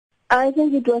I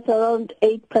think it was around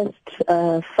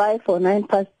 5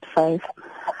 or 5.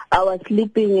 I was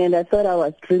sleeping and I thought I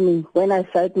was dreaming when I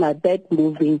felt my bed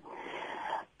moving.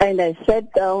 And I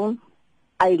sat down,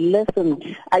 I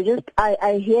listened. I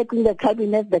heard in the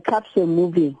cabinet the cups were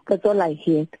moving. That's all I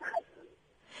heard.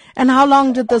 And how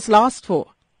long did this last for?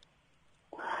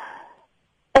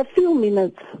 A few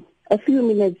minutes,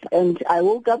 and I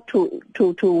woke up to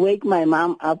wake my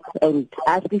mom up and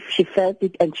ask if she felt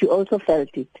it, and she also felt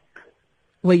it.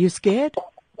 Were you scared?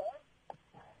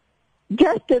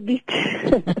 Just a bit.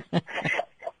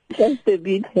 Just a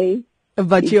bit, hey.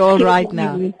 But you're all right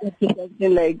now.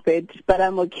 Like that, but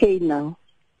I'm okay now.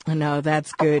 No,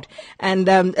 that's good. And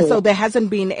so there hasn't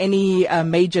been any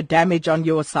major damage on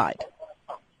your side?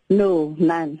 No,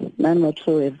 none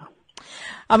whatsoever.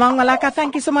 Amang Malaka,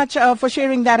 thank you so much for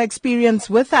sharing that experience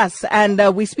with us.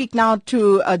 And we speak now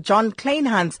to John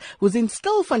Kleynhans, who's in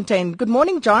Stilfontein. Good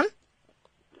morning, John.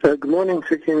 Good morning,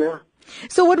 Sakina.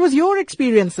 So what was your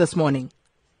experience this morning?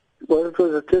 Well, it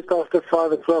was just after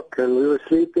 5 o'clock, and we were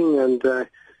sleeping, and the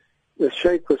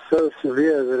shake was so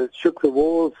severe that it shook the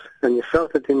walls, and you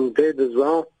felt it in bed as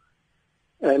well.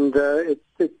 And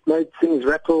it made things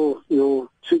rattle. Your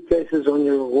suitcases on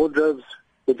your wardrobes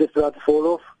were just about to fall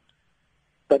off.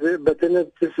 But then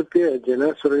it disappeared,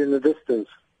 sort of in the distance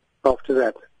after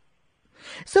that.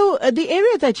 So the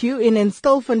area that you're in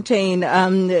Stilfontein,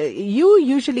 you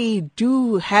usually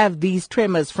do have these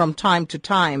tremors from time to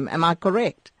time. Am I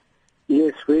correct?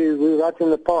 Yes, we're right in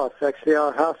the path. Actually,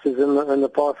 our house is in the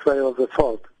pathway of the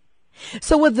fault.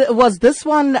 So was this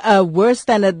one worse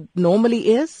than it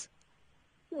normally is?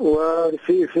 Well, if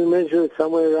you measure it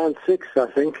somewhere around 6, I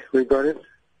think we got it.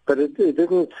 But it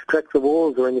didn't crack the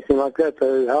walls or anything like that.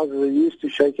 The houses are used to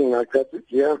shaking like that.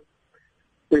 Yeah.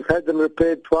 We've had them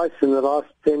repaired twice in the last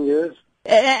 10 years.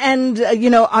 And,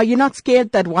 are you not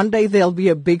scared that one day there'll be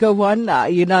a bigger one? Are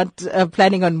you not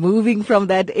planning on moving from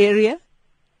that area?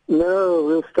 No,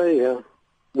 we'll stay here.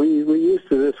 We're used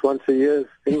to this once a year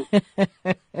thing.